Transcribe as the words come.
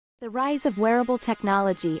The rise of wearable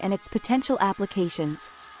technology and its potential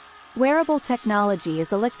applications. Wearable technology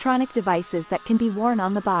is electronic devices that can be worn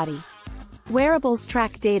on the body. Wearables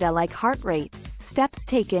track data like heart rate, steps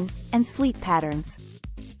taken, and sleep patterns.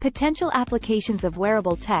 Potential applications of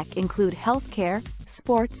wearable tech include healthcare,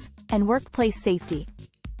 sports, and workplace safety.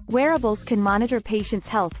 Wearables can monitor patients'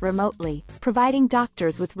 health remotely, providing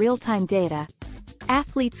doctors with real-time data.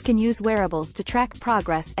 Athletes can use wearables to track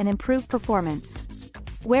progress and improve performance.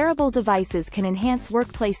 Wearable devices can enhance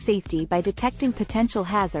workplace safety by detecting potential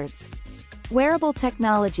hazards. Wearable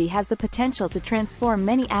technology has the potential to transform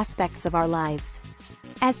many aspects of our lives.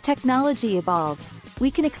 As technology evolves,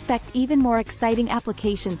 we can expect even more exciting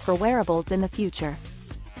applications for wearables in the future.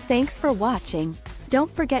 Thanks for watching.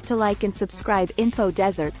 Don't forget to like and subscribe Info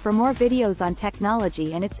Desert for more videos on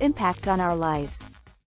technology and its impact on our lives.